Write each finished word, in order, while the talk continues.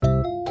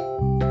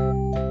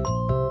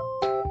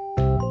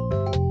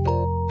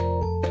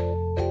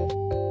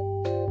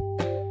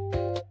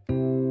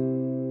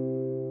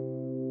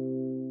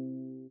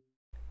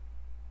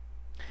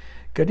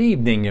Good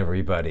evening,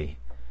 everybody.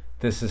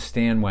 This is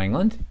Stan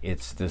Wangland.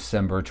 It's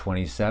December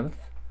 27th,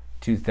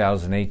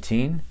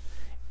 2018,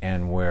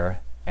 and we're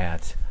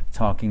at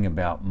talking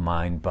about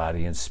mind,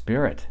 body, and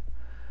spirit.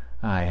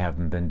 I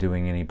haven't been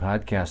doing any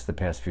podcasts the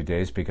past few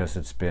days because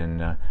it's been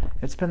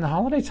the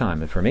holiday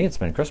time, and for me, it's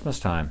been Christmas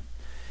time,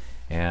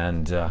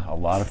 and a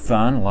lot of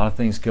fun, a lot of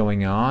things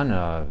going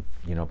on.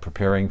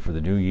 Preparing for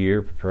the new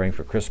year, preparing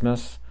for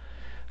Christmas.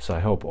 So I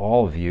hope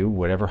all of you,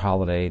 whatever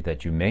holiday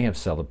that you may have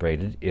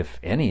celebrated, if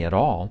any at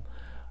all,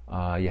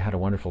 you had a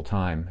wonderful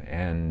time,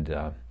 and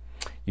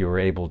you were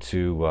able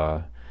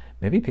to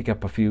maybe pick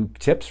up a few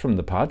tips from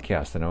the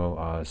podcast. I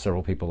know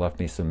several people left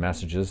me some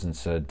messages and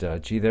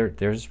said, gee,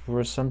 there's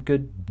some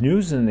good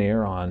news in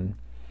there on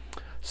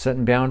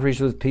setting boundaries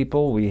with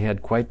people. We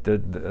had quite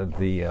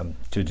the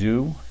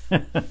to-do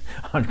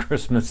on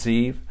Christmas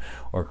Eve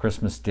or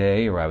Christmas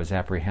Day, or I was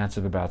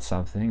apprehensive about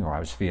something, or I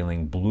was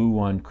feeling blue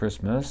on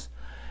Christmas.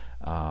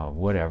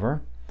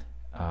 Whatever.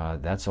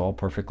 That's all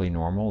perfectly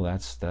normal.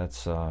 That's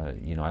I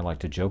like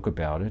to joke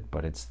about it,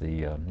 but it's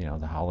the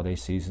holiday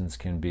seasons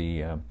can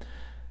be,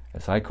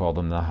 as I call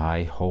them, the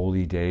high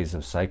holy days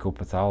of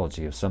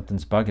psychopathology. If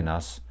something's bugging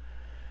us,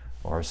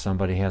 or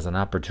somebody has an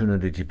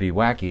opportunity to be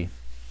wacky,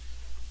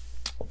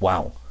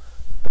 wow,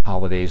 the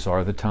holidays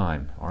are the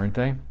time, aren't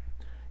they?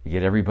 You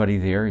get everybody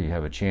there. You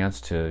have a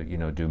chance to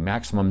do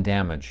maximum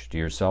damage to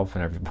yourself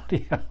and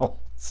everybody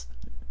else.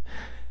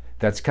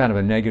 That's kind of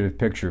a negative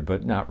picture,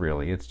 but not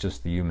really. It's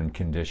just the human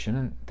condition,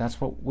 and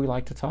that's what we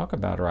like to talk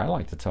about, or I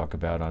like to talk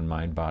about on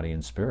Mind, Body,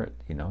 and Spirit.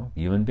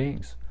 Human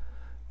beings.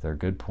 Their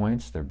good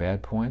points, their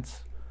bad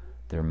points,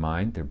 their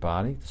mind, their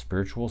body, the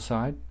spiritual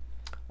side,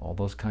 all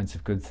those kinds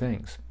of good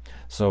things.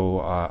 So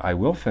I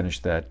will finish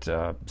that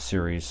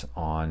series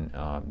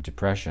on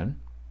depression,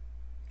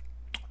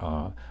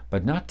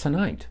 but not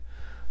tonight.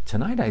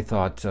 Tonight I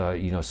thought,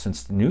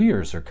 since New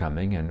Year's are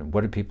coming, and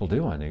what do people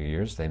do on New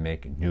Year's? They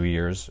make New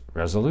Year's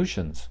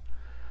resolutions.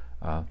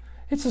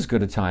 It's as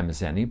good a time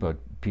as any, but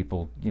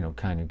people,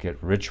 kind of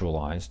get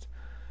ritualized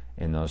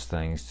in those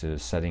things to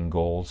setting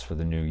goals for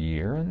the new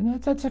year,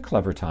 and that's a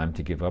clever time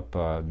to give up,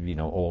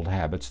 old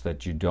habits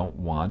that you don't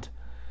want,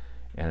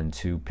 and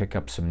to pick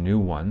up some new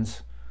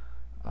ones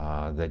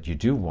that you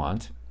do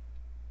want.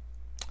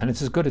 And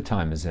it's as good a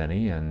time as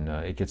any, and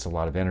it gets a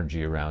lot of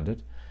energy around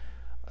it.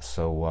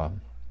 So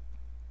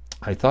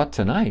I thought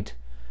tonight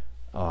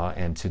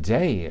and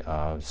today,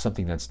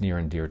 something that's near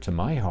and dear to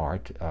my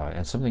heart,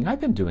 and something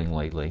I've been doing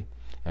lately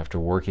after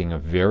working a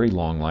very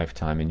long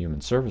lifetime in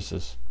human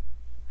services,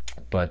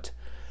 but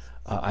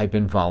I've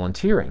been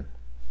volunteering.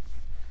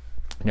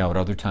 Now, at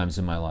other times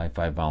in my life,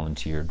 I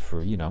volunteered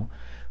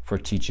for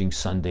teaching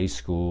Sunday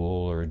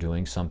school or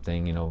doing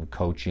something,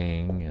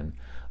 coaching and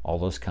all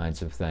those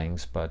kinds of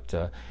things. But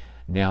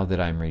now that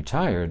I'm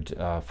retired,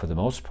 for the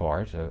most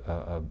part,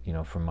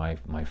 from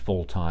my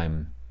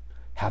full-time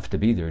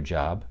have-to-be-there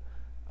job,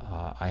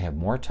 I have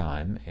more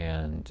time,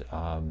 and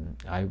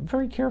I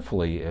very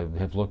carefully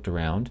have looked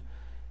around,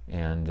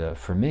 and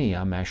for me,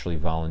 I'm actually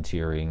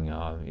volunteering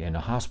in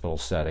a hospital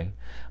setting,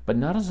 but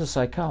not as a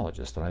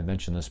psychologist, and I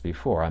mentioned this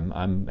before.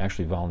 I'm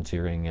actually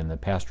volunteering in the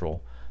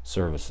pastoral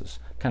services,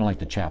 kind of like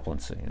the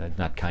chaplaincy.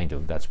 Not kind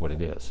of, that's what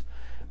it is.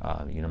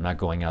 I'm not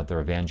going out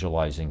there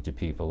evangelizing to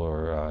people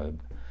or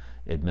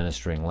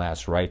administering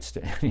last rites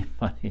to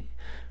anybody.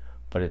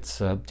 But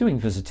it's doing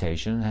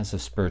visitation. It has a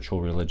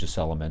spiritual, religious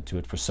element to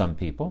it for some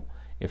people,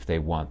 if they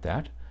want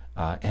that.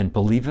 And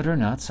believe it or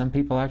not, some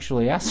people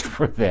actually ask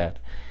for that.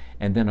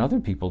 And then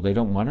other people, they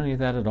don't want any of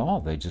that at all.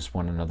 They just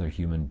want another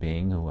human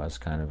being who has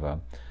kind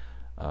of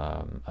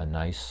a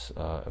nice,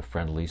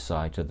 friendly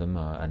side to them,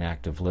 an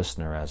active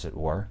listener, as it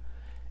were.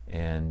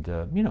 And,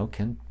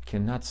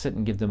 can not sit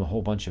and give them a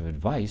whole bunch of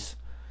advice,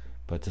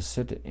 but to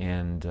sit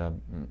and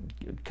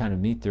kind of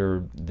meet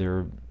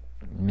their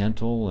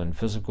mental and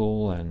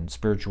physical and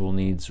spiritual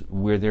needs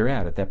where they're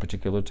at that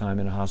particular time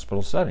in a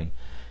hospital setting.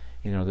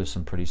 There's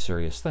some pretty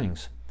serious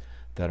things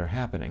that are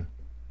happening.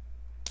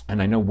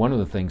 And I know one of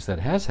the things that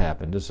has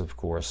happened is, of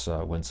course,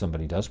 when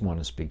somebody does want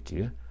to speak to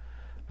you,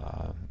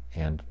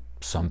 and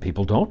some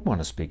people don't want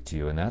to speak to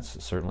you, and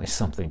that's certainly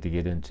something to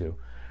get into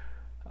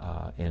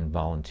in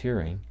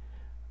volunteering.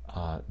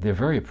 They're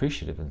very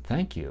appreciative, and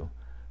thank you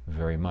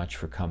very much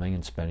for coming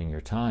and spending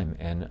your time.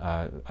 And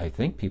I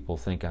think people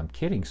think I'm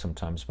kidding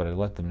sometimes, but I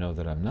let them know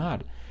that I'm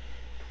not,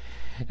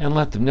 and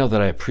let them know that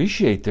I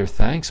appreciate their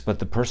thanks, but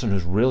the person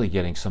who's really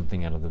getting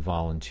something out of the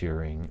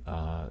volunteering,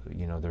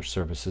 their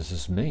services,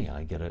 is me.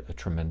 I get a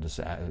tremendous,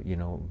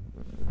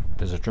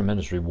 there's a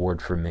tremendous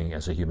reward for me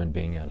as a human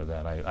being out of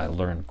that. I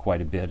learn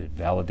quite a bit. It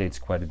validates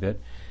quite a bit.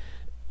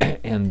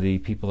 And the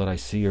people that I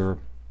see are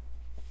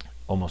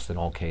almost in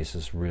all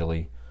cases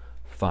really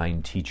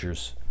fine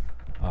teachers.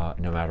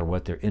 No matter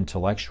what their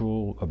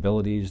intellectual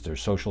abilities, their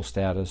social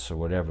status, or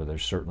whatever, they're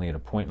certainly at a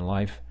point in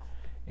life,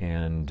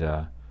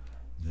 and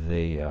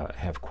they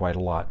have quite a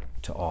lot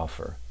to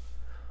offer.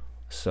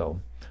 So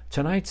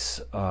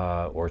tonight's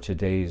or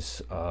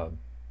today's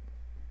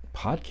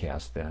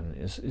podcast then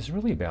is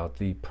really about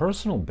the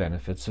personal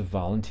benefits of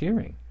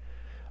volunteering.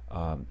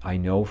 I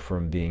know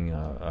from being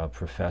a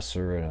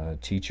professor and a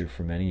teacher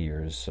for many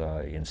years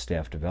in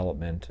staff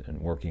development and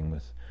working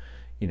with,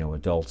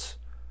 adults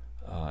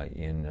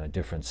in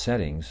different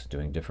settings,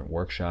 doing different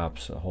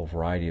workshops, a whole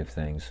variety of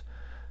things.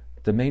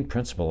 The main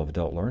principle of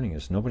adult learning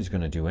is nobody's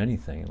going to do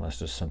anything unless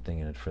there's something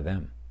in it for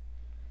them.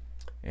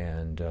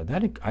 And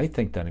I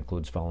think that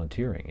includes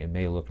volunteering. It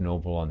may look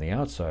noble on the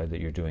outside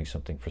that you're doing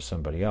something for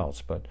somebody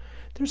else, but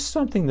there's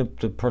something that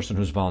the person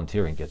who's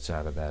volunteering gets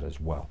out of that as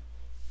well.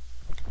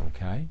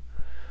 Okay?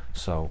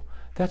 So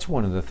that's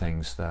one of the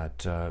things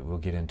that we'll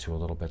get into a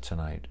little bit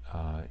tonight.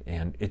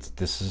 And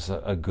this is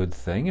a good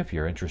thing if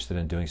you're interested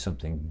in doing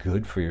something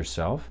good for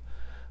yourself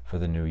for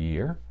the new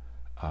year.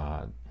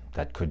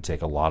 That could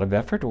take a lot of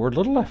effort or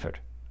little effort.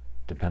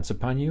 Depends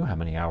upon you, how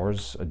many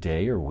hours a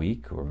day or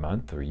week or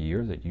month or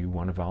year that you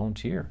want to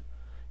volunteer.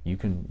 You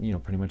can,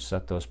 pretty much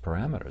set those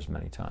parameters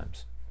many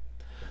times.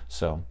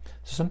 So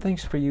some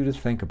things for you to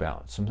think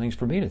about, some things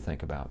for me to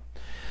think about.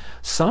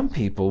 Some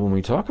people, when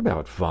we talk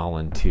about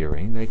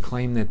volunteering, they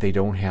claim that they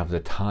don't have the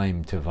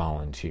time to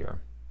volunteer.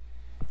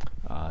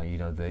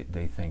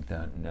 They think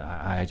that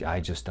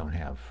I just don't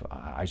have,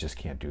 I just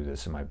can't do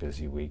this in my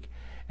busy week.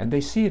 And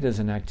they see it as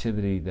an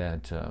activity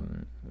that,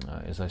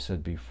 as I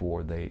said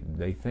before,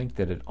 they think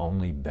that it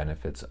only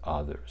benefits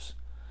others.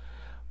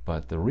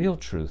 But the real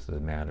truth of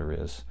the matter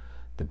is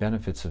the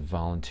benefits of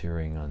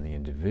volunteering on the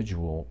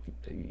individual,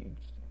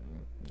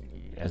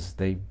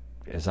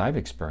 as I've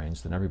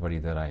experienced and everybody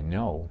that I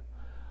know,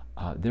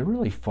 they're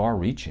really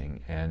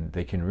far-reaching, and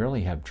they can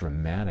really have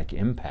dramatic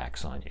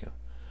impacts on you.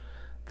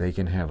 They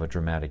can have a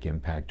dramatic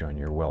impact on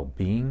your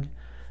well-being.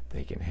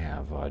 They can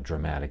have a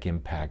dramatic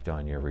impact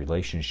on your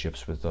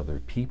relationships with other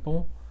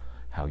people,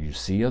 how you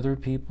see other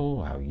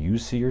people, how you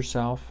see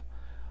yourself.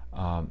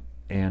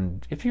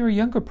 And if you're a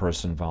younger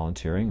person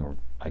volunteering, or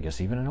I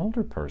guess even an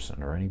older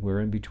person, or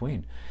anywhere in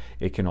between,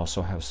 it can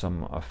also have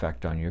some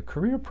effect on your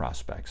career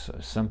prospects.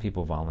 Some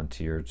people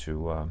volunteer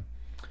to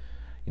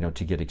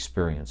get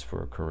experience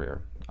for a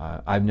career.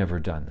 I've never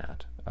done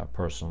that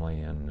personally,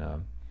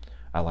 and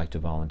I like to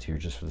volunteer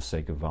just for the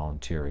sake of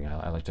volunteering.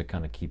 I like to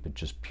kind of keep it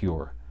just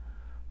pure,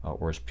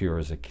 or as pure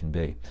as it can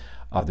be.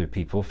 Other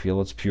people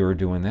feel it's pure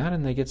doing that,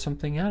 and they get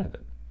something out of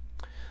it.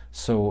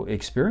 So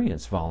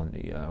experience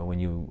when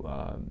you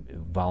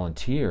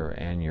volunteer,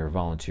 and your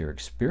volunteer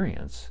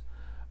experience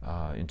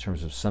in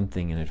terms of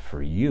something in it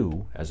for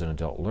you as an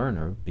adult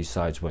learner,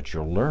 besides what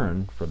you'll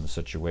learn from the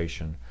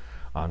situation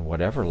on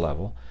whatever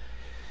level,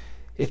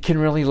 it can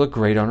really look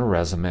great on a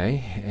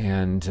resume,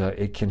 and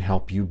it can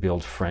help you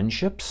build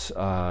friendships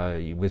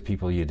with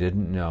people you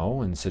didn't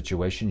know, and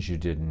situations you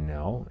didn't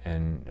know,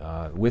 and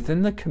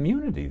within the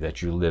community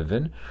that you live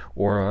in,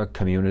 or a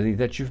community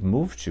that you've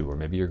moved to, or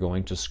maybe you're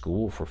going to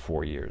school for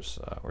 4 years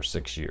or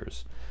 6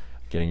 years,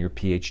 getting your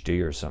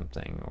PhD or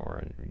something,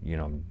 or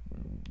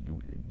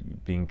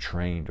being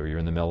trained, or you're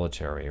in the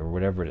military, or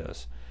whatever it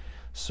is.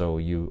 So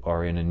you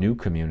are in a new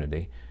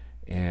community,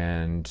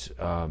 and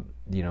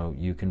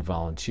you can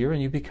volunteer,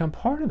 and you become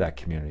part of that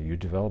community. You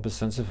develop a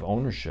sense of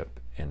ownership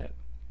in it.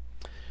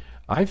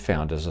 I've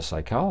found as a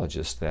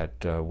psychologist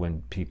that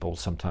when people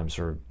sometimes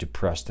are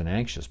depressed and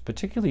anxious,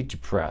 particularly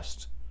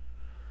depressed,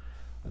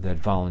 that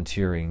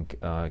volunteering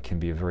can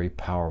be a very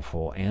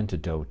powerful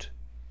antidote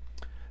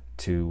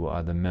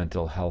to the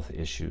mental health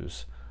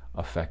issues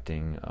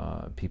affecting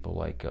people,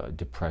 like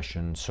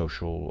depression,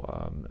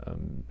 social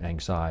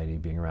anxiety,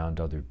 being around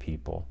other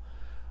people,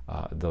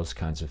 those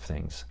kinds of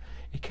things.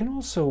 It can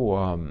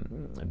also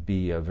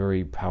be a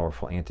very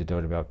powerful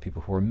antidote about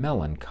people who are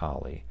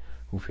melancholy,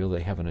 who feel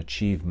they haven't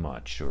achieved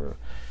much, or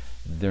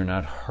they're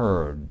not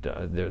heard,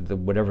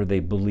 whatever they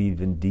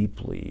believe in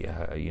deeply,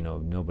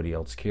 nobody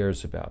else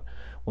cares about.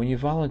 When you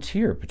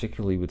volunteer,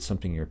 particularly with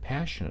something you're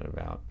passionate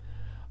about,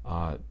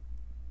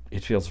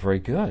 it feels very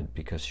good,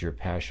 because your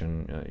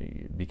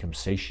passion becomes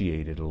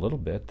satiated a little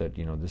bit, that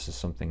this is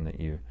something that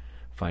you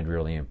find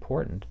really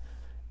important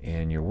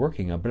and you're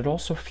working on, but it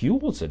also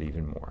fuels it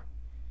even more.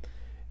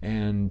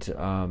 And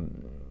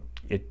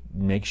it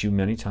makes you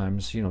many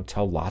times,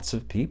 tell lots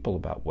of people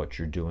about what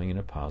you're doing in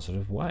a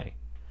positive way.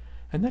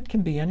 And that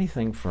can be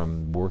anything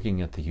from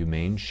working at the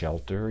humane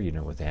shelter,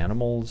 with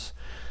animals,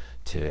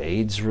 to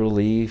AIDS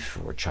relief,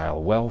 or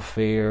child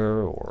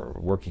welfare, or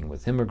working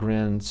with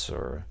immigrants,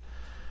 or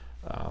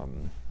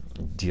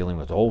dealing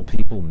with old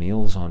people,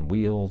 Meals on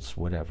Wheels,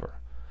 whatever.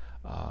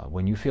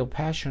 When you feel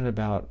passionate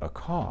about a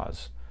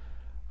cause,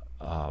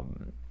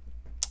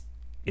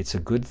 it's a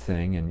good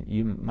thing, and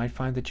you might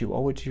find that you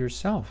owe it to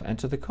yourself and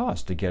to the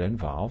cause to get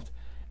involved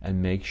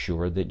and make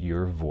sure that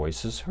your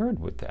voice is heard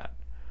with that,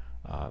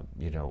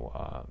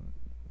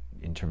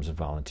 in terms of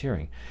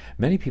volunteering.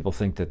 Many people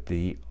think that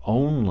the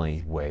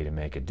only way to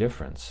make a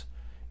difference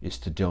is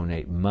to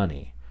donate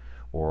money,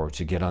 or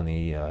to get on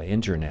the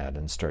internet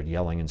and start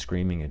yelling and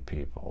screaming at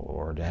people,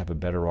 or to have a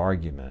better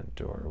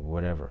argument, or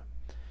whatever.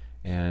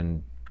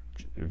 And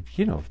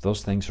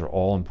those things are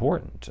all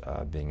important.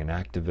 Being an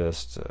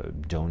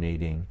activist,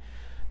 donating,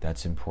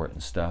 that's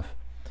important stuff.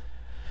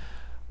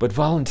 But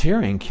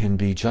volunteering can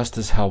be just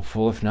as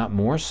helpful, if not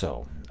more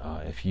so.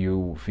 If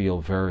you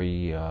feel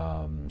very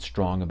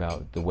strong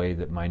about the way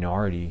that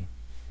minority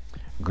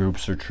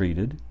groups are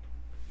treated,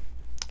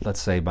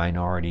 let's say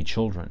minority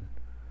children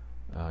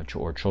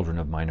or children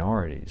of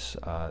minorities,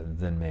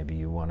 then maybe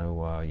you want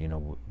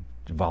to,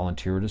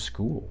 volunteer at a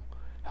school,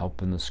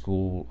 help in the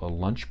school a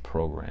lunch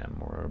program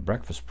or a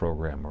breakfast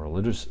program or a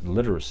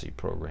literacy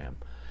program,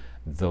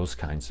 those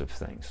kinds of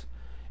things.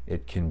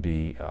 It can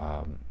be,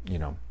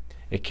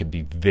 it can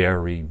be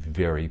very,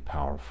 very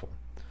powerful.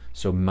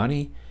 So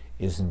money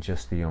isn't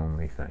just the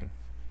only thing.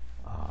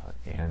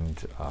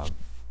 And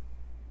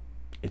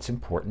it's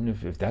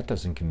important, if that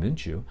doesn't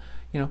convince you,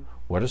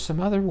 what are some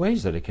other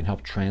ways that it can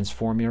help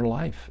transform your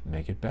life,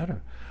 make it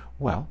better?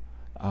 Well,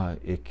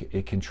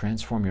 it can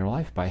transform your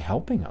life by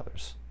helping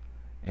others.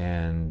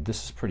 And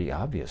this is pretty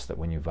obvious that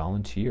when you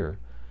volunteer,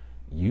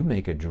 you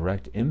make a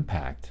direct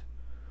impact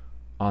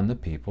on the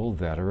people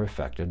that are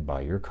affected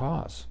by your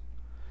cause.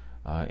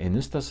 And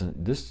this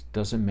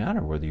doesn't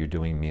matter whether you're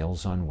doing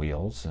Meals on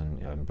Wheels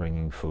and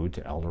bringing food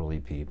to elderly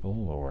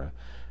people, or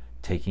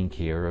taking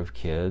care of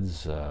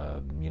kids,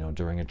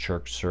 during a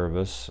church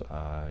service,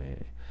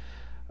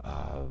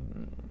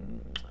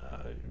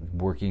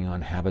 working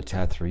on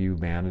Habitat for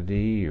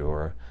Humanity,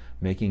 or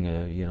making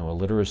a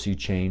literacy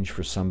change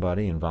for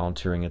somebody and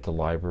volunteering at the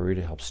library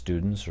to help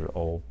students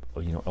or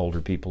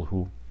older people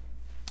who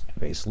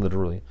face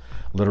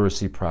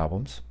literacy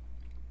problems.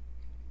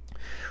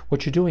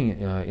 What you're doing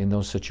in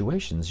those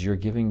situations, you're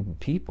giving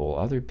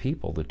other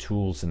people, the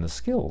tools and the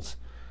skills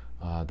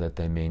that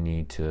they may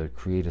need to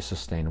create a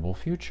sustainable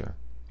future.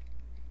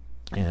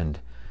 And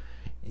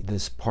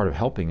this part of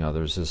helping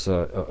others is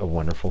a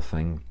wonderful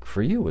thing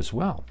for you as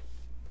well.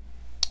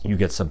 You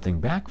get something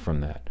back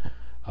from that.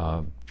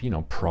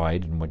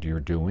 Pride in what you're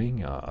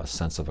doing, a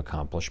sense of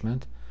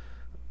accomplishment,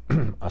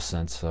 a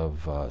sense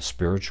of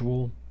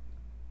spiritual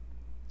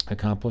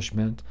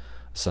accomplishment,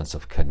 a sense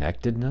of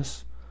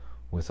connectedness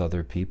with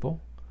other people.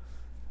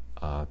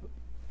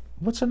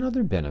 What's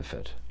another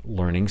benefit?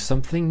 Learning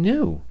something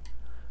new.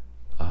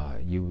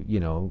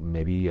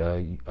 Maybe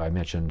I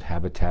mentioned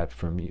Habitat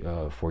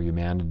for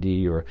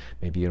Humanity, or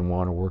maybe you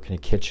want to work in a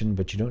kitchen,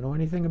 but you don't know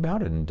anything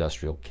about an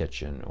industrial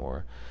kitchen,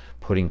 or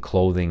putting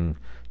clothing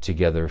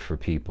together for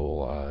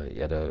people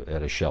at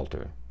a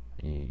shelter.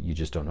 You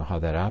just don't know how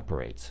that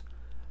operates.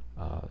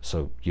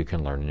 So you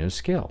can learn a new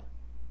skill.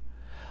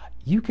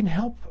 You can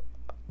help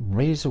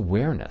raise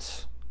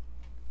awareness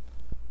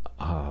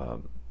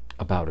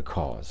about a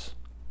cause.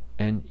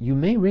 And you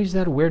may raise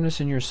that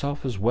awareness in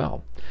yourself as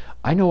well.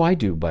 I know I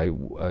do by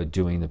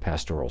doing the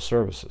pastoral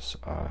services.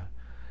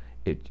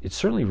 It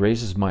certainly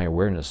raises my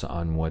awareness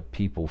on what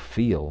people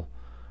feel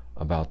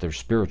about their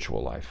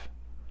spiritual life,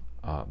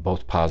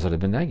 both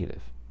positive and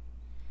negative,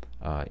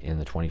 in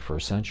the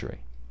 21st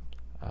century.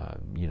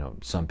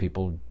 Some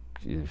people,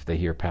 if they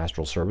hear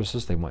pastoral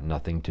services, they want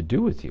nothing to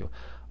do with you.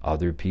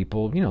 Other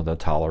people, they'll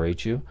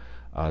tolerate you.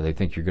 They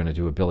think you're going to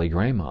do a Billy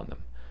Graham on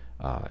them.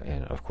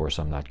 And of course,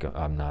 I'm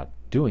not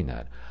doing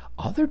that.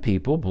 Other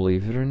people,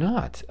 believe it or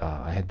not,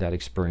 I had that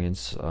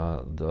experience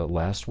the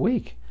last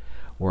week,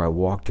 where I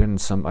walked in.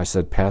 I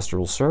said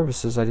pastoral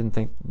services. I didn't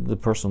think the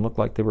person looked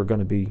like they were going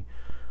to be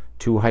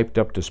too hyped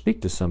up to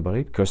speak to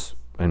somebody, because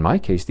in my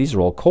case, these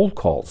are all cold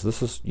calls.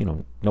 This is,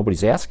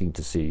 nobody's asking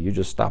to see you. You're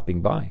just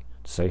stopping by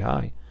to say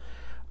hi.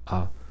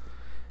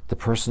 The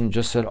person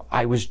just said,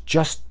 "I was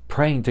just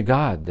praying to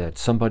God that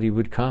somebody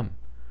would come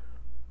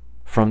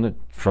from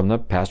the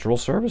pastoral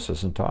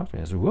services and talk to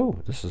me." I said,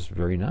 "Whoa, this is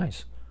very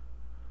nice."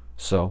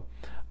 So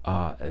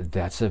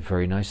that's a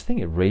very nice thing.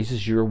 It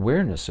raises your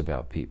awareness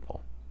about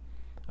people,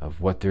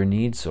 of what their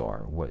needs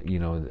are,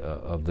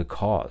 of the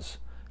cause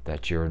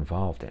that you're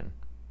involved in.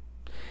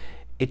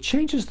 It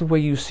changes the way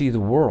you see the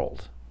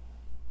world,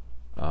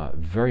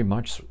 very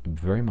much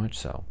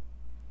so.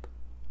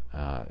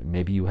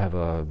 Maybe you have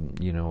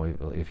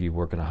if you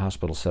work in a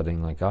hospital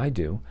setting like I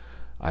do,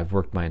 I've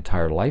worked my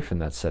entire life in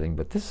that setting,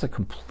 but this is a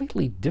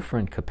completely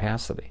different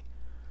capacity.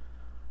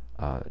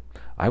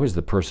 I was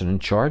the person in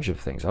charge of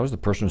things. I was the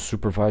person who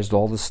supervised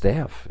all the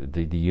staff.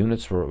 The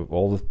units were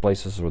all the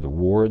places, or the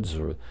wards,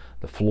 or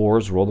the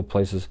floors were all the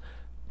places.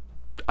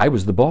 I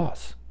was the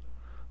boss.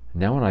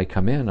 Now when I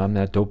come in, I'm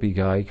that dopey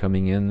guy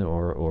coming in,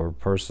 or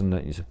person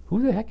that you say,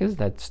 "Who the heck is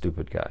that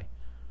stupid guy?"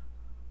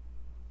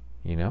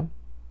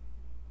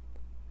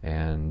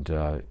 And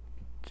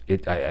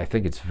I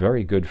think it's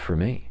very good for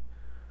me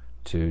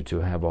to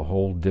have a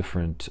whole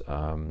different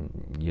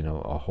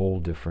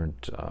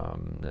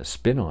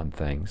spin on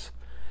things,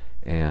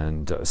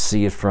 and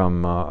see it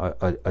from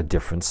a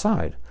different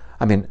side.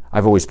 I mean,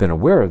 I've always been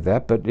aware of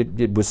that, but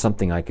it was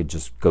something I could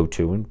just go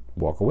to and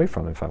walk away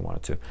from if I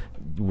wanted to.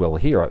 Well,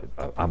 here,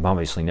 I'm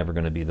obviously never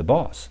going to be the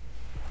boss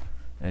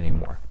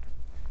anymore.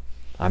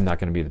 I'm not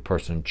going to be the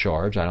person in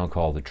charge. I don't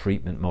call the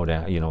treatment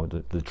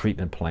the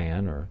treatment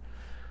plan, or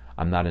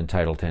I'm not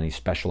entitled to any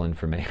special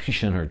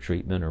information or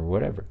treatment or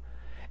whatever.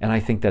 And I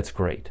think that's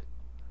great.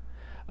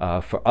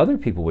 For other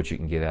people, what you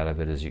can get out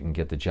of it is you can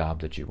get the job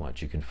that you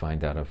want. You can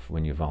find out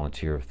when you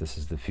volunteer if this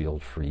is the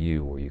field for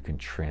you, or you can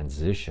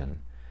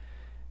transition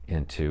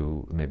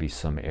into maybe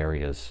some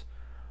areas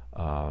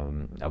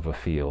of a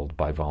field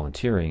by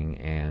volunteering,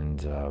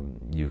 and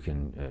you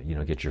can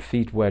get your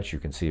feet wet. You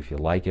can see if you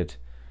like it,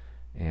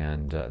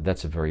 and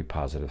that's a very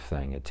positive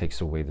thing. It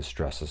takes away the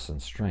stresses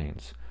and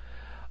strains,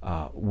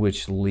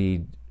 which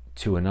lead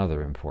to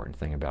another important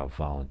thing about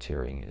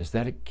volunteering, is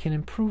that it can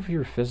improve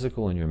your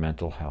physical and your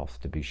mental health,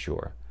 to be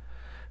sure.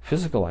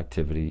 Physical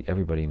activity,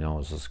 everybody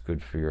knows, is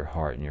good for your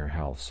heart and your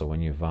health. So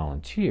when you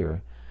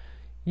volunteer,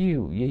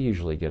 you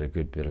usually get a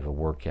good bit of a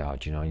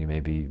workout. You may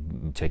be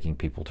taking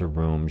people to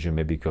rooms, you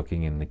may be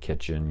cooking in the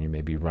kitchen, you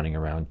may be running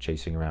around,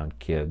 chasing around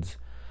kids,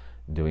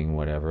 doing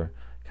whatever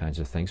kinds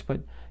of things.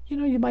 But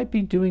you might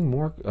be doing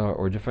more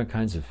or different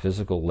kinds of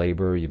physical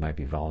labor. You might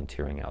be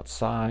volunteering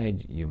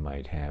outside. You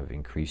might have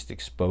increased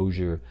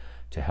exposure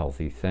to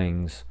healthy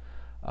things.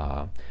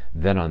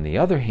 Then on the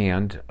other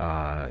hand,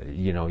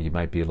 you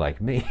might be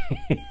like me,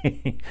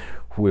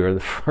 where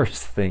the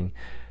first thing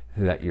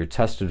that you're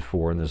tested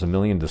for, and there's a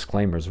million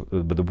disclaimers,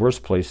 but the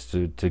worst place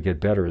to get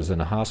better is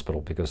in a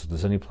hospital, because if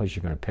there's any place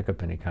you're going to pick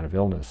up any kind of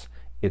illness,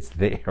 it's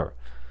there.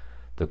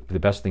 The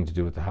best thing to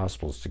do at the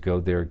hospital is to go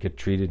there, get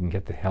treated, and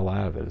get the hell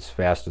out of it as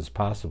fast as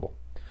possible.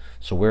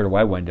 So where do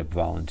I wind up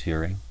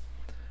volunteering?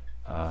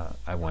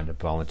 I wind up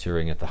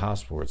volunteering at the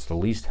hospital, where it's the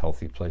least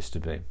healthy place to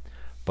be.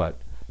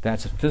 But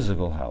that's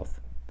physical health.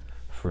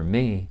 For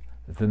me,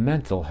 the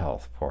mental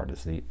health part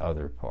is the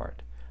other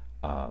part.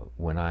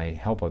 When I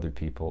help other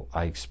people,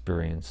 I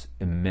experience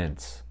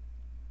immense,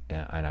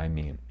 and I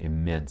mean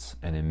immense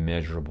and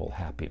immeasurable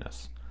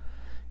happiness.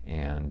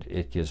 And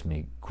it gives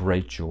me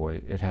great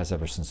joy. It has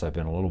ever since I've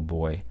been a little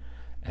boy,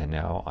 and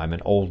now I'm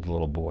an old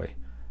little boy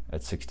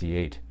at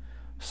 68.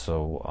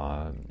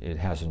 So it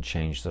hasn't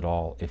changed at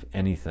all. If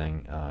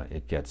anything, I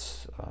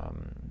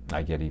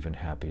get even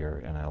happier,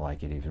 and I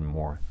like it even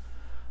more.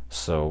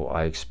 So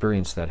I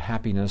experience that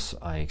happiness.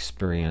 I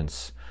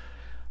experience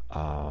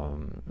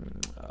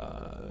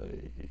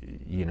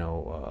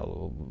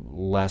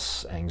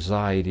less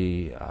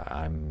anxiety.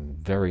 I'm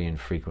very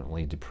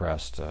infrequently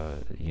depressed.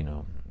 I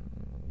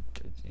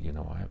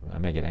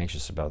may get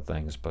anxious about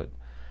things, but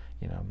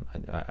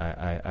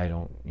I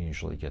don't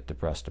usually get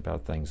depressed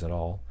about things at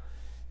all.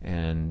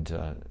 And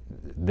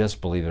this,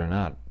 believe it or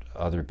not,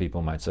 other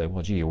people might say,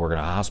 well, gee, you work in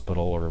a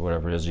hospital or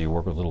whatever it is, or you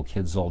work with little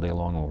kids all day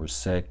long who are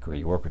sick, or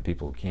you work with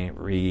people who can't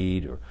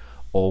read, or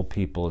old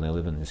people and they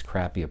live in these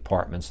crappy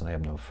apartments and they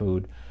have no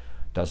food.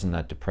 Doesn't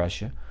that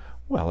depress you?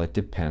 Well, it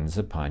depends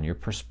upon your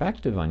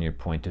perspective, on your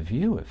point of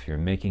view. If you're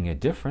making a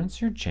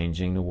difference, you're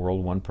changing the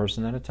world one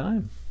person at a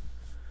time.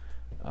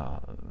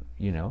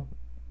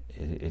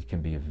 It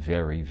can be a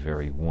very,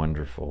 very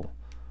wonderful,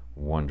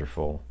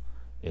 wonderful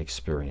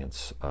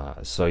experience.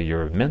 So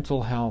your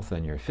mental health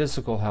and your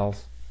physical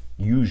health,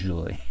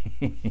 usually,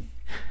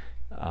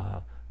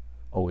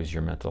 always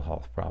your mental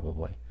health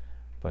probably,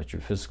 but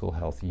your physical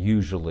health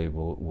usually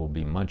will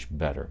be much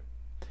better.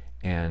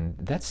 And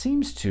that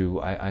seems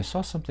to, I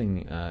saw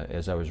something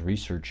as I was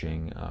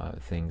researching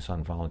things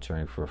on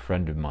volunteering for a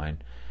friend of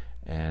mine,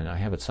 and I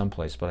have it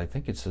someplace, but I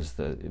think it says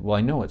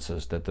I know it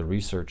says that the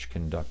research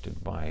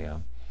conducted by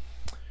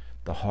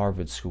the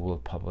Harvard School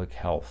of Public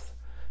Health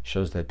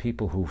shows that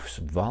people who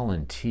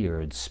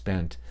volunteered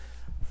spent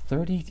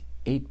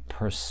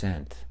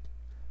 38%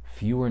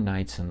 fewer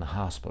nights in the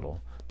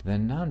hospital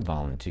than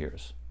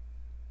non-volunteers.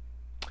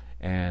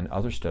 And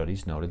other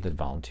studies noted that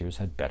volunteers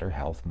had better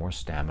health, more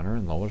stamina,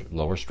 and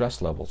lower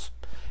stress levels.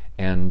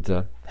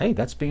 And hey,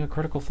 that's being a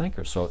critical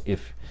thinker. So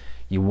if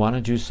you want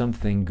to do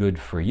something good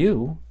for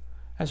you,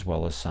 as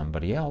well as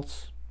somebody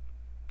else,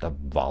 the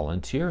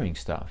volunteering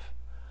stuff.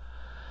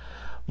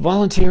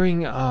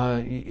 Volunteering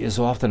is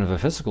often of a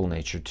physical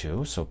nature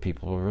too, so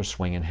people are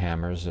swinging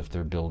hammers if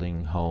they're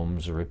building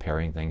homes or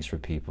repairing things for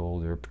people.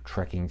 They're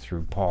trekking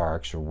through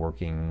parks or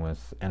working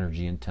with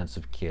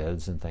energy-intensive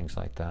kids and things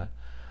like that.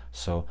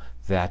 So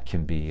that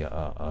can be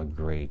a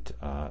great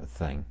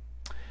thing.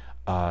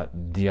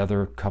 The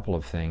other couple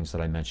of things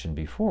that I mentioned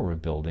before were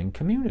building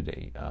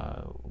community.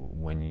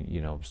 When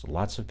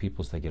lots of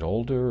people, as they get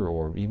older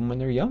or even when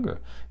they're younger,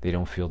 they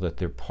don't feel that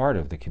they're part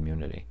of the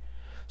community.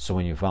 So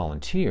when you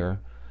volunteer,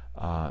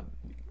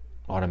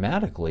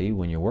 automatically,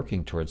 when you're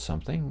working towards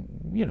something,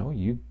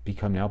 you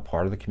become now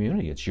part of the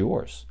community. It's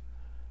yours.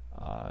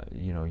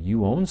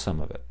 You own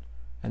some of it,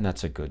 and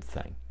that's a good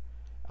thing.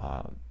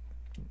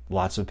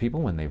 Lots of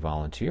people, when they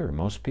volunteer,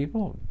 most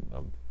people,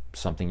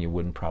 something you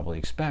wouldn't probably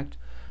expect,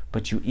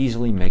 but you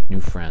easily make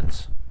new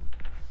friends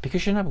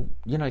because you're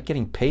not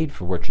getting paid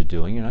for what you're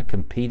doing. You're not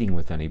competing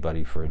with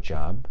anybody for a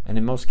job, and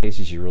in most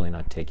cases, you're really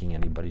not taking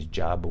anybody's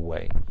job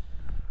away.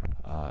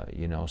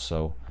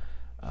 So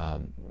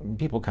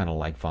people kind of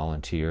like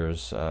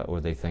volunteers,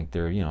 or they think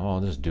they're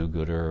this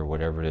do-gooder or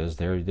whatever it is.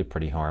 They're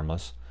pretty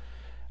harmless.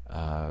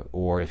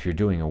 Or if you're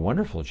doing a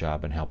wonderful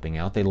job in helping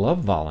out, they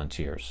love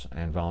volunteers,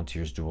 and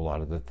volunteers do a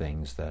lot of the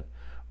things that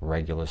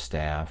regular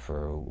staff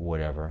or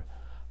whatever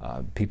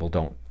people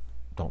don't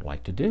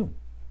like to do.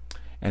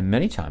 And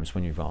many times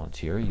when you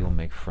volunteer, you'll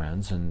make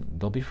friends, and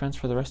they'll be friends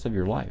for the rest of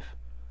your life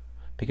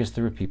because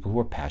there are people who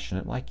are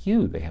passionate like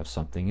you. They have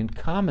something in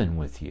common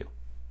with you.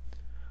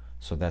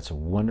 So that's a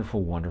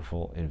wonderful,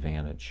 wonderful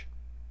advantage.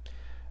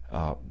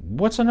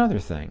 What's another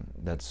thing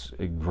that's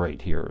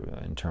great here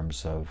in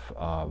terms of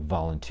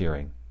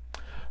volunteering?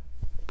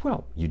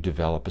 Well, you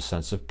develop a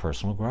sense of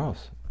personal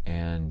growth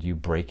and you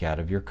break out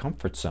of your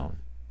comfort zone.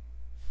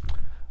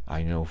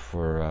 I know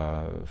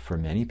for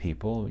many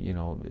people,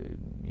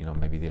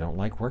 maybe they don't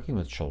like working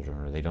with children,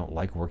 or they don't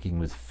like working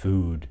with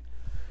food,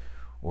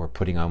 or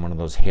putting on one of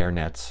those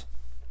hairnets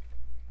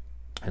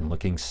and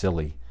looking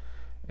silly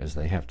as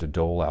they have to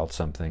dole out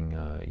something,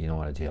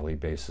 on a daily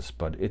basis.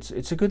 But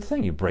it's a good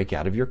thing. You break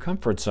out of your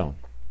comfort zone.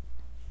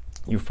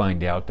 You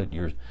find out that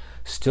you're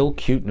still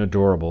cute and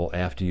adorable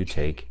after you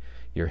take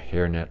your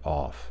hairnet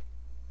off.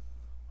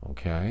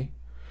 Okay?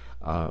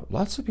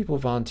 Lots of people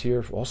who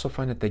volunteer also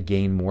find that they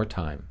gain more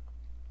time.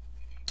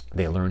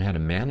 They learn how to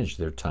manage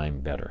their time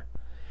better,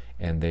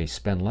 and they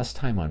spend less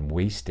time on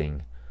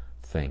wasting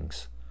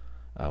things,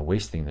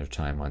 wasting their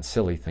time on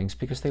silly things,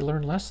 because they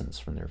learn lessons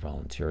from their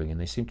volunteering, and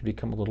they seem to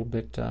become a little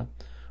bit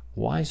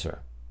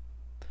wiser.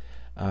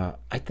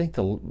 I think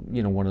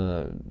one of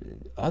the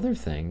other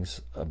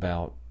things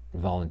about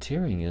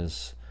volunteering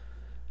is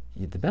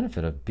the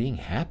benefit of being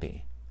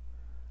happy.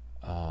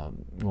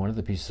 One of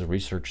the pieces of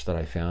research that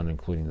I found,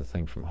 including the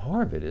thing from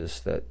Harvard,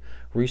 is that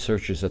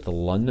researchers at the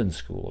London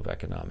School of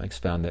Economics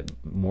found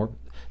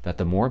that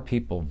the more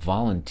people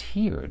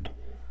volunteered,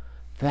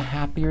 the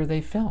happier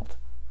they felt.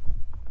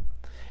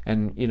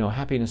 And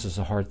happiness is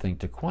a hard thing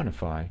to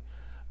quantify,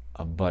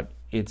 but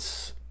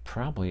it's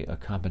probably a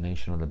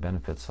combination of the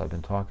benefits I've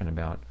been talking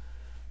about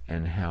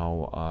and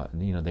how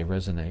they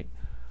resonate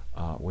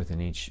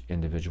within each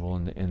individual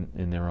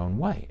in their own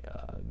way.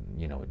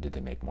 Did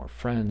they make more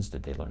friends?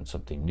 Did they learn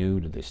something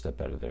new? Did they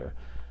step out of their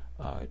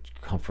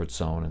comfort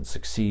zone and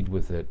succeed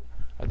with it?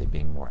 Are they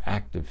being more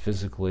active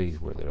physically?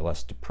 Were they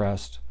less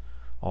depressed?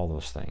 All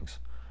those things.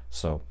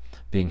 So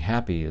being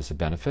happy is a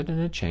benefit, and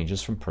it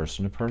changes from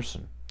person to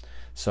person.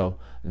 So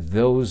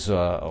those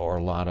are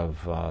a lot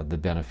of the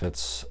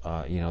benefits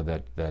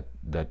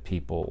that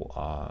people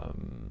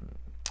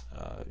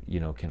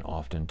can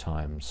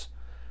oftentimes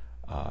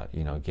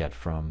get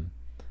from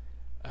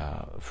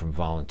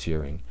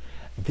volunteering.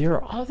 There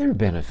are other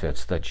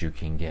benefits that you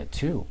can get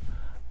too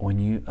when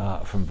you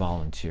from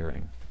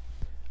volunteering.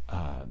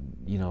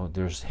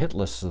 There's hit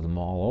lists of them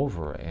all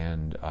over,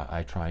 and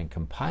I try and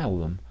compile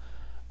them.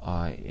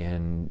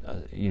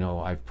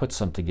 I've put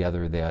some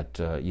together that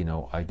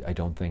I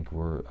don't think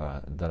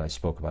that I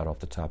spoke about off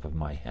the top of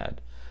my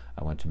head.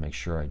 I want to make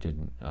sure I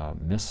didn't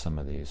miss some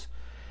of these.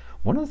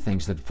 One of the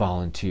things that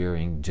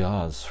volunteering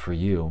does for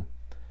you,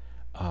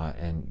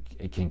 and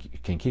it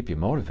can keep you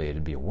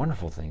motivated, be a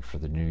wonderful thing for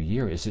the new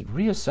year, is it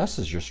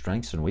reassesses your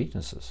strengths and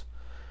weaknesses.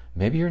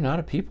 Maybe you're not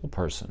a people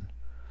person.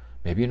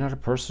 Maybe you're not a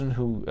person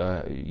who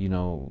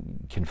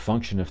can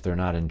function if they're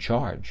not in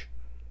charge.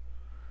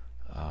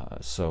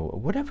 So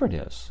whatever it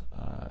is,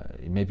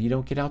 maybe you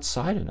don't get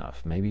outside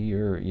enough. Maybe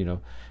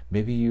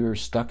you're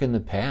stuck in the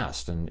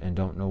past and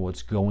don't know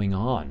what's going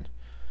on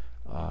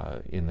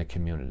in the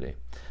community.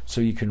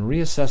 So you can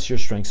reassess your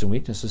strengths and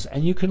weaknesses,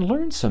 and you can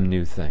learn some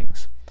new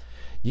things.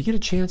 You get a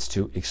chance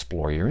to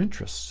explore your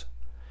interests.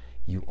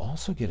 You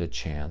also get a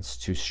chance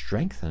to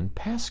strengthen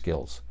past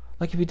skills.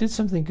 Like if you did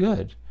something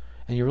good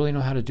and you really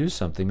know how to do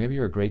something, maybe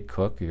you're a great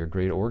cook or you're a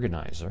great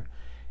organizer,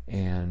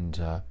 and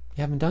you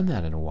haven't done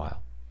that in a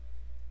while.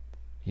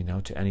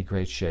 To any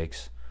great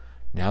shakes.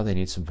 Now they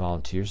need some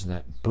volunteers, and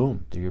that,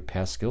 boom, your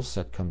past skill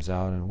set comes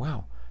out, and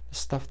wow, the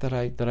stuff that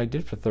I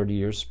did for 30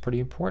 years is pretty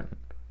important.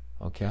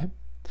 Okay?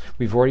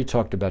 We've already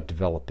talked about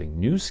developing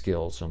new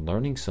skills and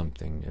learning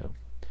something new.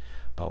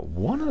 But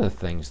one of the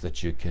things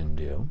that you can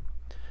do,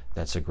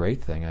 that's a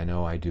great thing. I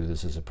know I do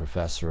this as a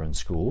professor in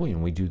school,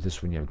 and we do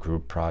this when you have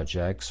group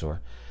projects,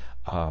 or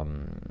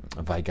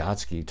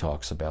Vygotsky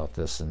talks about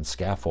this in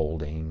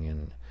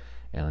scaffolding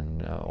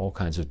and all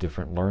kinds of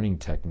different learning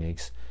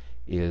techniques,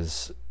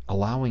 is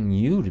allowing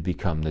you to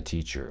become the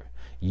teacher.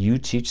 You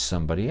teach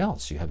somebody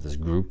else. You have this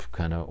group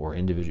or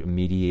individual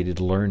mediated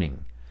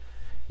learning.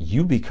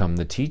 You become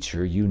the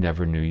teacher you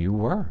never knew you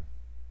were.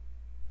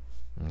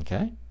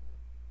 Okay?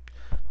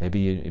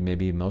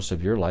 Maybe most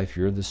of your life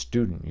you're the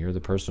student. You're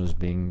the person who's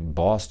being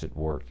bossed at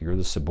work. You're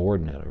the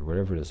subordinate or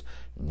whatever it is.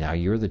 Now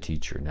you're the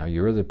teacher. Now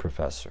you're the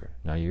professor.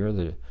 Now you're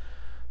the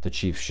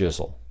chief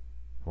shizzle.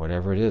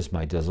 Whatever it is,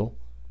 my dizzle.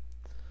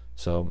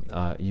 So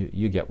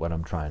you get what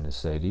I'm trying to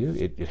say to you.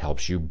 It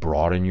helps you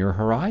broaden your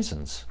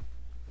horizons.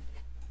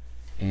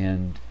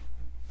 And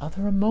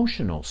other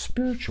emotional,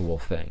 spiritual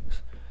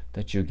things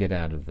that you get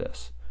out of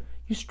this.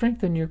 You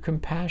strengthen your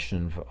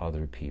compassion for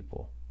other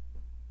people.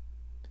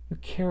 You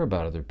care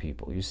about other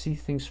people. You see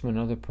things from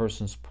another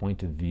person's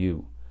point of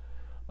view.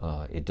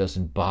 It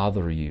doesn't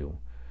bother you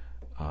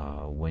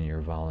when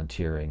you're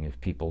volunteering if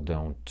people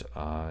don't,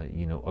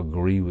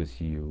 agree with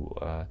you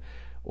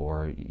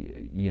or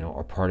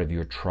are part of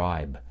your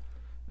tribe,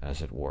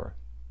 as it were.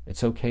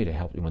 It's okay to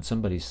help. When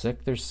somebody's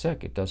sick, they're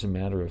sick. It doesn't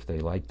matter if they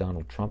like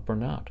Donald Trump or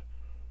not.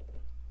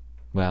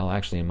 Well,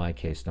 actually, in my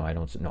case, no, I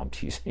don't. No, I'm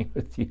teasing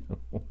with you.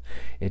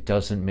 It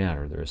doesn't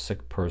matter. They're a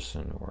sick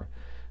person, or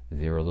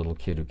they're a little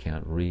kid who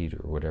can't read,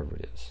 or whatever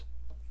it is.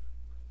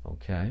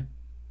 Okay?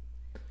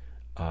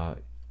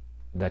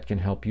 That can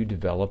help you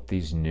develop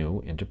these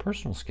new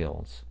interpersonal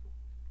skills.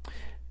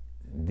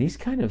 These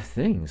kind of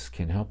things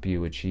can help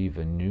you achieve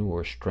a new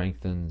or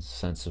strengthened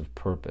sense of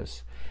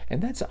purpose.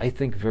 And that's, I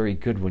think, very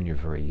good when you're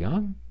very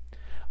young.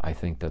 I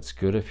think that's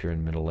good if you're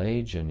in middle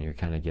age and you're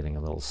kind of getting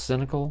a little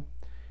cynical.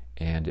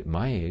 And at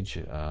my age,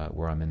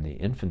 where I'm in the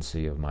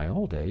infancy of my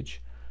old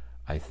age,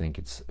 I think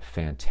it's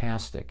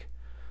fantastic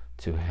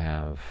to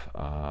have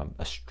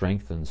a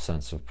strengthened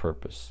sense of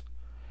purpose.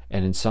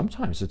 And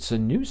sometimes it's a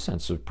new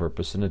sense of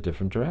purpose in a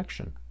different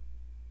direction.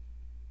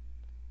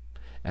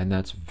 And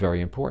that's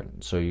very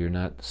important. So you're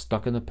not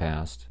stuck in the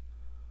past.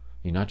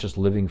 You're not just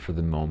living for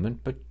the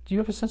moment, but you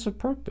have a sense of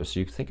purpose.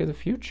 You think of the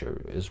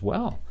future as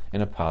well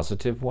in a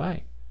positive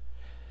way.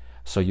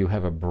 So you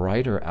have a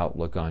brighter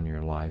outlook on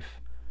your life.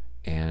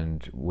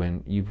 And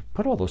when you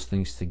put all those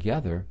things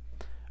together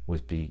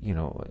with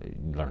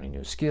learning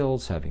new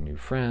skills, having new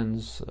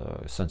friends,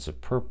 a sense of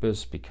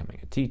purpose, becoming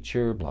a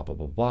teacher, blah, blah,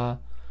 blah, blah,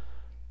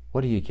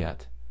 what do you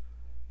get?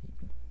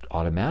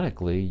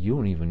 Automatically, you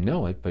don't even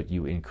know it, but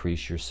you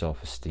increase your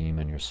self-esteem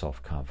and your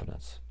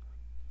self-confidence.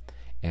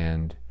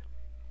 And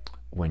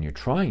when you're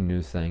trying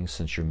new things,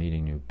 since you're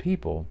meeting new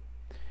people,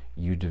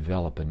 you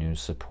develop a new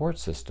support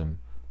system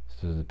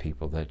through the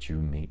people that you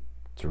meet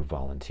through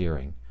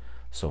volunteering.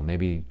 So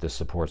maybe the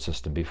support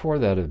system before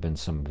that have been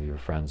some of your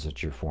friends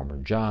at your former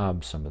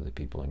job, some of the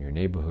people in your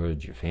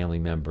neighborhood, your family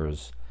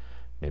members,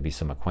 maybe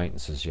some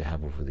acquaintances you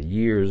have over the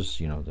years,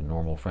 the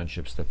normal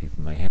friendships that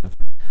people may have.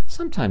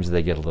 Sometimes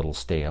they get a little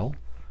stale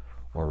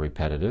or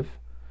repetitive,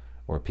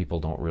 or people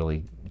don't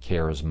really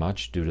care as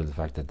much due to the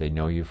fact that they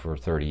know you for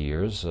 30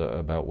 years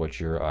about what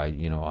your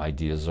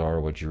ideas are,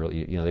 what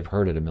they've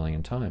heard it a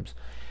million times.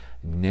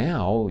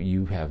 Now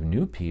you have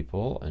new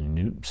people,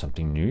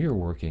 something new you're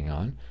working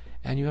on,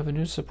 and you have a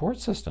new support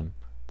system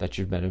that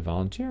you've met at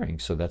volunteering.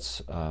 So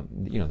that's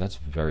that's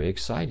very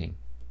exciting.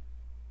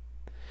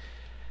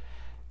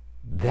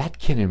 That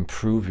can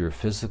improve your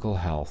physical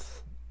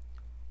health,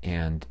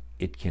 and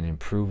it can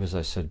improve, as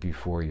I said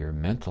before, your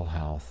mental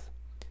health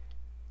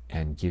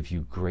and give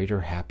you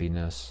greater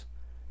happiness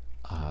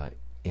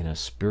in a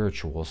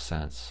spiritual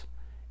sense,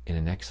 in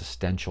an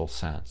existential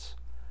sense.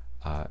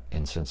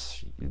 And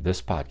since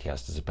this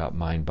podcast is about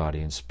mind, body,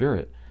 and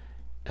spirit,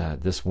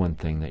 this one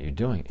thing that you're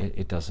doing,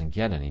 it doesn't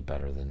get any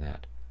better than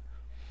that.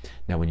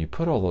 Now, when you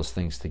put all those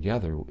things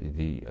together,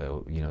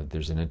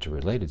 there's an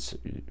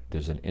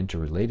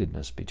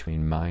interrelatedness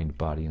between mind,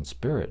 body, and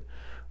spirit.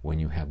 When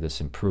you have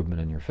this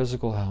improvement in your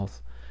physical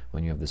health,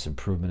 when you have this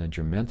improvement in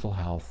your mental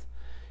health,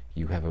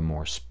 you have a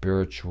more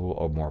spiritual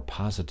or more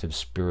positive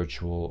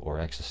spiritual or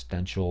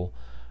existential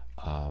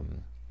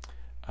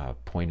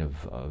point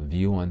of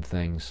view on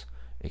things,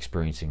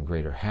 experiencing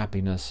greater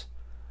happiness.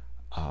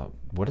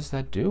 What does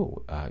that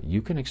do?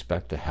 You can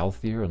expect a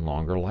healthier and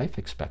longer life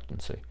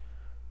expectancy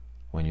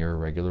when you're a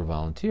regular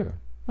volunteer.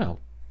 Well,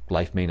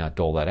 life may not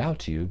dole that out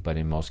to you, but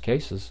in most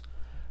cases,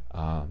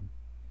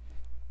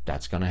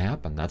 that's going to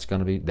happen.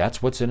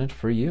 That's what's in it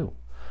for you.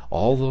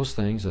 All those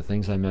things, the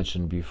things I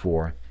mentioned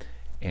before,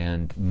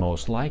 and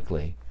most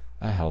likely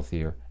a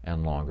healthier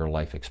and longer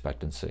life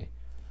expectancy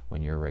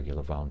when you're a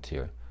regular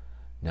volunteer.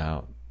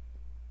 Now,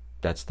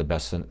 that's the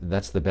best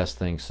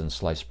thing since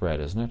sliced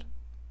bread, isn't it?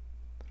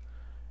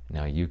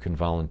 Now, you can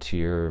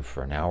volunteer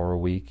for an hour a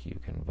week, you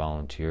can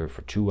volunteer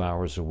for 2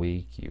 hours a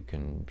week, you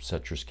can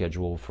set your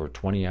schedule for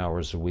 20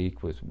 hours a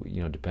week with,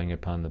 depending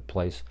upon the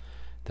place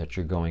that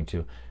you're going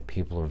to.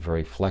 People are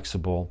very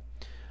flexible.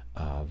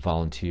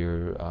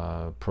 Volunteer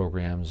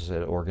programs,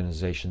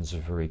 organizations are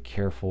very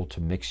careful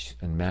to mix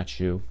and match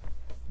you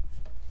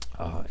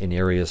in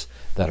areas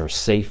that are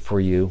safe for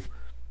you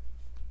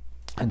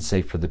and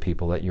safe for the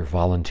people that you're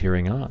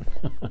volunteering on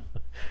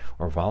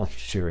or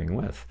volunteering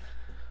with.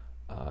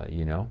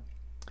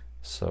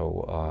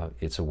 So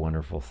it's a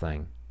wonderful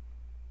thing.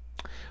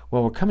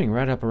 Well, we're coming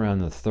right up around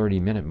the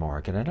 30-minute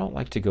mark, and I don't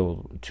like to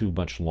go too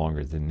much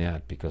longer than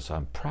that because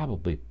I'm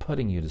probably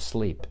putting you to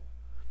sleep.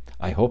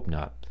 I hope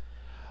not.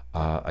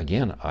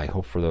 Again, I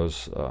hope for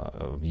those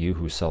of you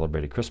who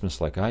celebrated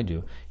Christmas like I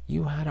do,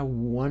 you had a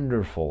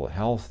wonderful,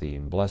 healthy,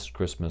 and blessed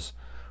Christmas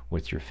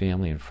with your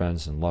family and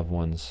friends and loved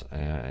ones,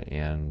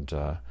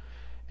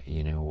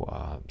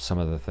 some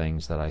of the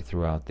things that I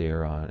threw out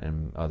there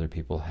and other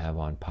people have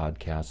on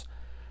podcasts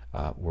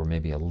were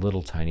maybe a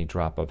little tiny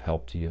drop of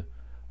help to you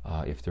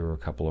if there were a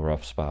couple of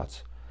rough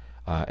spots.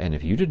 And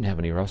if you didn't have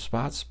any rough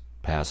spots,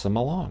 pass them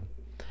along.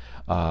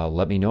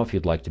 Let me know if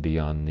you'd like to be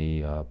on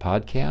the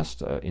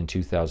podcast in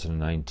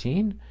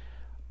 2019.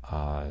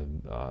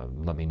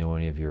 Let me know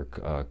any of your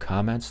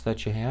comments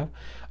that you have.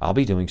 I'll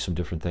be doing some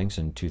different things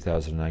in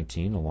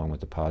 2019 along with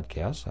the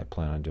podcast. I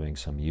plan on doing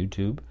some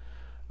YouTube.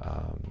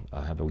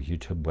 I have a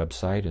YouTube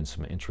website and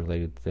some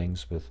interrelated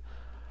things with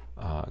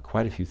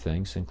quite a few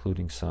things,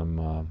 including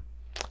some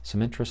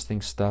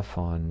interesting stuff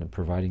on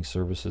providing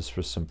services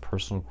for some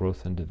personal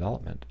growth and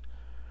development.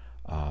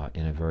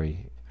 in a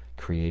very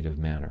creative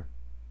manner.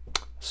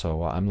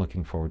 So I'm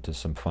looking forward to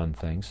some fun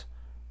things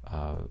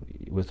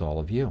with all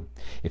of you.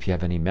 If you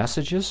have any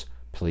messages,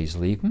 please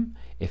leave them.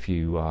 If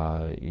you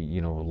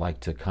like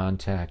to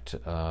contact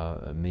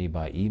me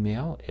by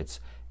email, it's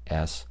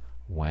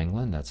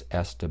swanglund, that's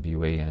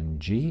SWANGLUND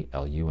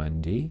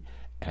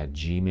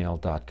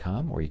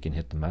 @gmail.com, or you can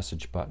hit the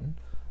message button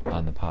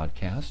on the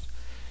podcast.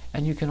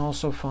 And you can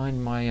also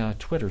find my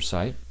Twitter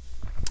site,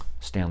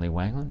 Stanley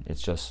Wanglund.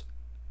 It's just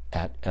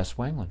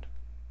 @SWanglund.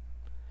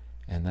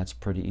 And that's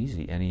pretty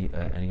easy. Any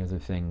other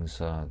things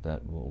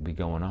that will be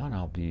going on,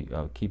 I'll be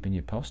keeping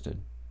you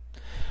posted.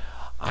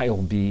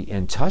 I'll be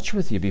in touch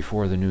with you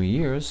before the New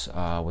Year's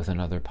with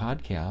another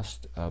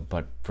podcast,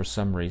 but for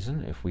some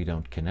reason, if we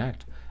don't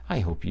connect, I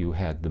hope you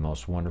had the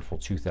most wonderful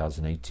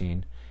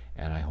 2018,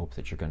 and I hope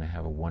that you're going to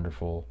have a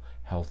wonderful,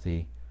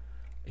 healthy,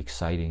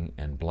 exciting,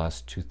 and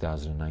blessed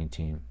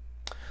 2019.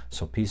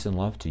 So peace and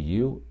love to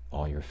you,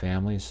 all your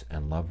families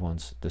and loved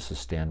ones. This is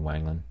Stan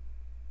Wanglund,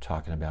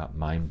 talking about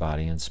mind,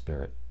 body, and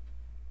spirit.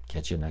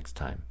 Catch you next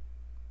time.